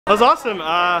It was awesome.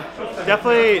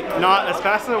 Definitely not as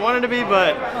fast as I wanted to be,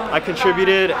 but I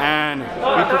contributed and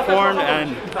we performed,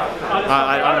 and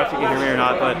I don't know if you can hear me or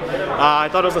not, but I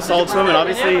thought it was a solid swim, and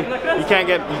obviously you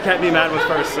can't be mad with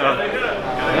first, so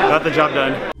got the job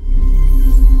done.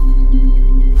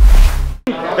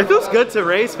 It feels good to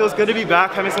race, feels good to be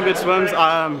back, having some good swims.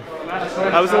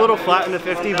 I was a little flat in the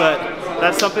 50, but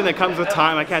that's something that comes with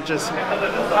time. I can't just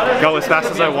go as fast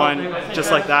as I want,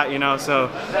 just like that, you know, so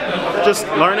just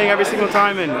learning every single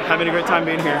time and having a great time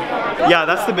being here. Yeah,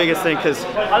 that's the biggest thing, because,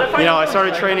 you know, I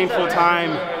started training full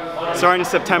time starting in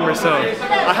September, so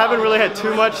I haven't really had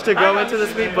too much to go into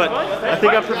this meet, but I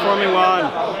think I'm performing well,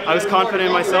 and I was confident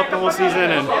in myself the whole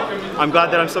season, and I'm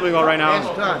glad that I'm swimming well right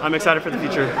now. I'm excited for the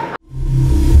future.